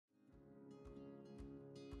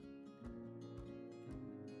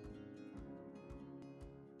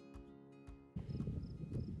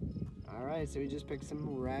Alright, so we just picked some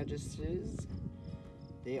radishes.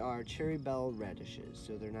 They are cherry bell radishes,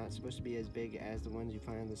 so they're not supposed to be as big as the ones you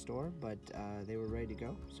find in the store, but they were ready to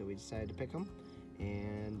go, so we decided to pick them,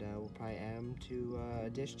 and we'll probably add them to a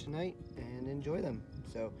dish tonight and enjoy them.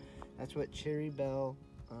 So that's what cherry bell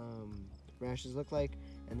radishes look like,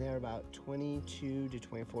 and they're about 22 to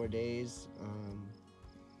 24 days,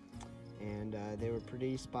 and they were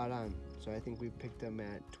pretty spot on. So I think we picked them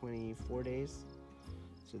at 24 days.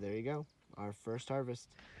 So there you go, our first harvest.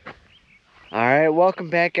 All right, welcome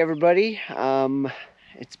back, everybody.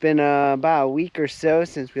 It's been about a week or so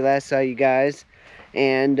since we last saw you guys,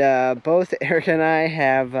 and both Eric and I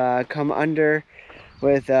have come under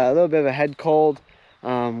with a little bit of a head cold.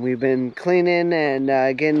 We've been cleaning and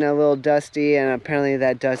getting a little dusty, and apparently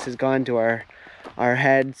that dust has gone to our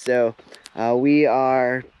head. So we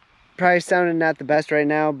are probably sounding not the best right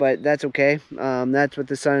now, but that's okay. That's what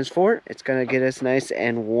the sun is for. It's gonna get us nice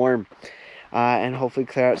and warm. And hopefully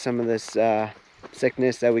clear out some of this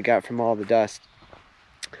sickness that we got from all the dust.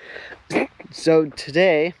 So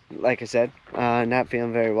today, like I said, not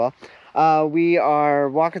feeling very well. We are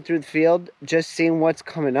walking through the field, just seeing what's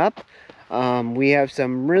coming up. We have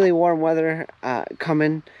some really warm weather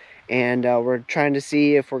coming, and we're trying to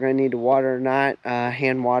see if we're going to need to water or not,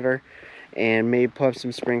 hand water, and maybe put up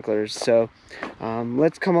some sprinklers. So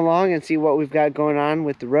let's come along and see what we've got going on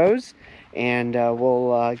with the rows, and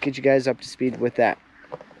we'll get you guys up to speed with that.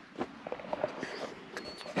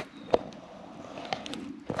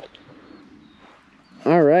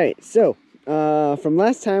 All right, so from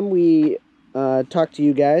last time we talked to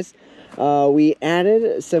you guys, we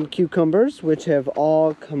added some cucumbers, which have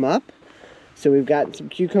all come up. So we've got some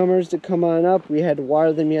cucumbers to come on up. We had to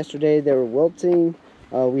water them yesterday. They were wilting.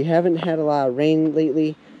 We haven't had a lot of rain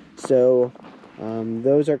lately, so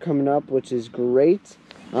those are coming up, which is great.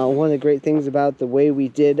 One of the great things about the way we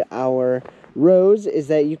did our rows is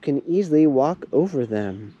that you can easily walk over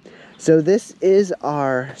them. So this is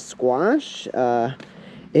our squash.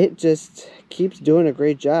 It just keeps doing a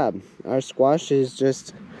great job. Our squash is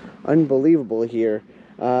just unbelievable here.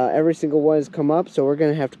 Every single one has come up, so we're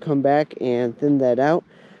going to have to come back and thin that out,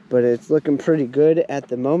 but it's looking pretty good at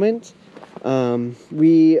the moment.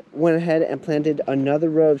 We went ahead and planted another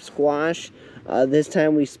row of squash. This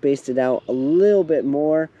time we spaced it out a little bit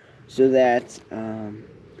more so that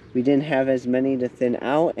we didn't have as many to thin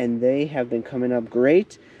out, and they have been coming up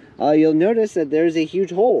great. You'll notice that there's a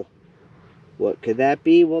huge hole. What could that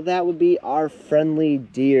be? Well, that would be our friendly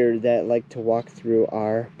deer that like to walk through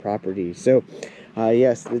our property. So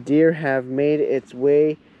yes, the deer have made its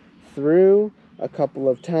way through a couple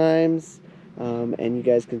of times, and you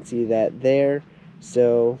guys can see that there.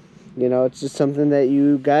 So you know, it's just something that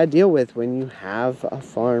you gotta deal with when you have a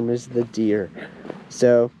farm, is the deer.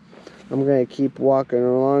 So I'm gonna keep walking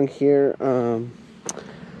along here.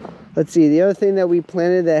 Let's see, the other thing that we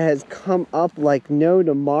planted that has come up like no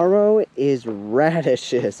tomorrow is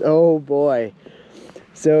radishes. Oh boy.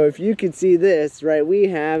 So if you can see this, right, we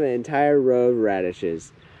have an entire row of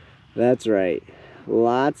radishes. That's right,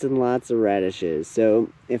 lots and lots of radishes. So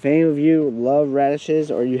if any of you love radishes,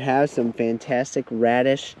 or you have some fantastic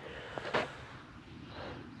radish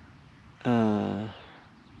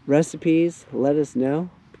recipes, let us know,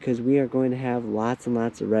 because we are going to have lots and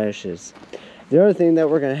lots of radishes. The other thing that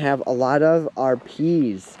we're going to have a lot of are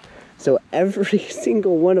peas. So every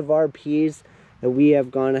single one of our peas that we have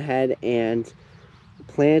gone ahead and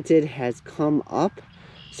planted has come up.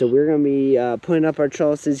 So we're going to be putting up our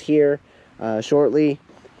trellises here shortly,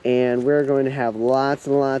 and we're going to have lots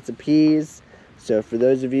and lots of peas. So for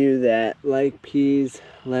those of you that like peas,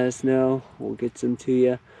 let us know. We'll get some to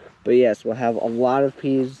you. But yes, we'll have a lot of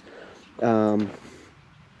peas.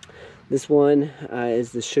 This one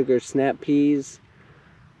is the sugar snap peas,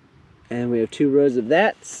 and we have 2 rows of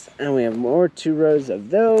that, and we have more 2 rows of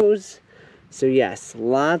those. So yes,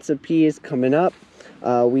 lots of peas coming up.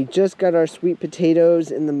 We just got our sweet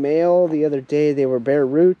potatoes in the mail the other day. They were bare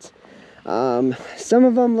root. Some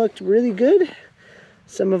of them looked really good,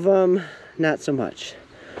 some of them not so much.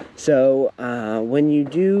 So when you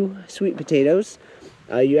do sweet potatoes,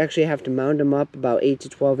 you actually have to mound them up about 8 to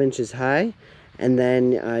 12 inches high, and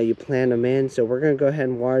then you plant them in. So we're going to go ahead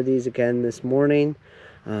and water these again this morning.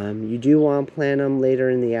 You do want to plant them later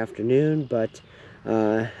in the afternoon, but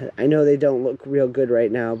I know they don't look real good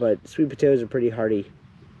right now, but sweet potatoes are pretty hardy,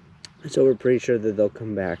 so we're pretty sure that they'll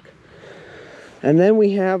come back. And then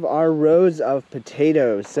we have our rows of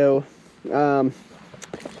potatoes. So our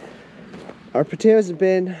potatoes have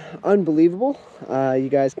been unbelievable. You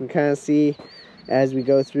guys can kind of see as we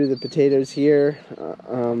go through the potatoes here,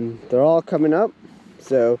 they're all coming up.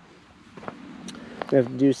 So we have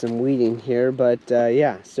to do some weeding here, but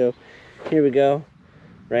yeah, so here we go.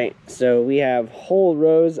 Right, so we have whole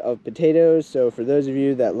rows of potatoes. So for those of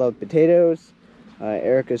you that love potatoes,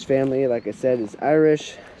 Erica's family, like I said, is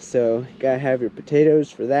Irish, so you gotta have your potatoes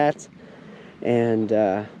for that. And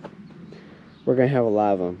we're gonna have a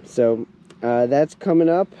lot of them. So that's coming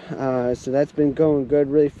up. So that's been going good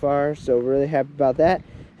really far, so we're really happy about that.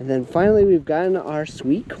 And then finally we've gotten our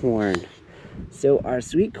sweet corn. So our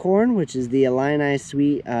sweet corn, which is the Illini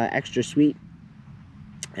sweet, extra sweet,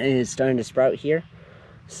 is starting to sprout here.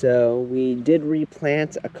 So we did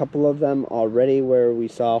replant a couple of them already where we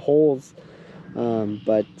saw holes,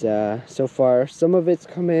 but so far some of it's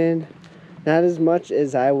come in, not as much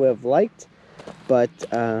as I would have liked, but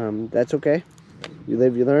that's okay. You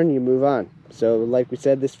live, you learn, you move on. So like we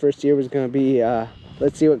said, this first year was going to be,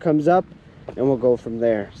 let's see what comes up, and we'll go from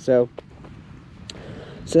there. So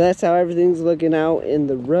that's how everything's looking out in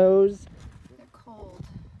the rows. They're cold.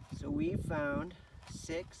 So we found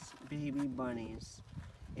 6 baby bunnies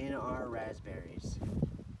in our raspberries.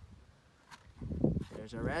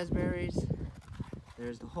 There's our raspberries,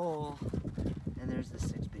 there's the hole, and there's the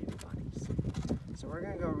 6 baby bunnies. So we're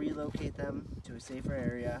gonna go relocate them to a safer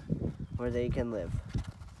area where they can live.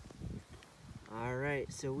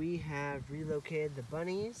 Alright, so we have relocated the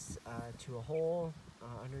bunnies to a hole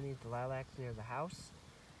underneath the lilacs near the house,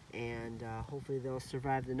 and hopefully they'll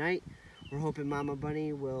survive the night. We're hoping Mama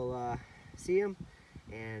Bunny will see them,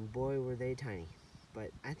 and boy were they tiny. But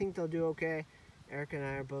I think they'll do okay. Erica and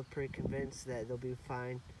I are both pretty convinced that they'll be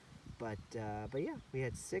fine. But yeah, we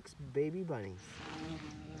had 6 baby bunnies.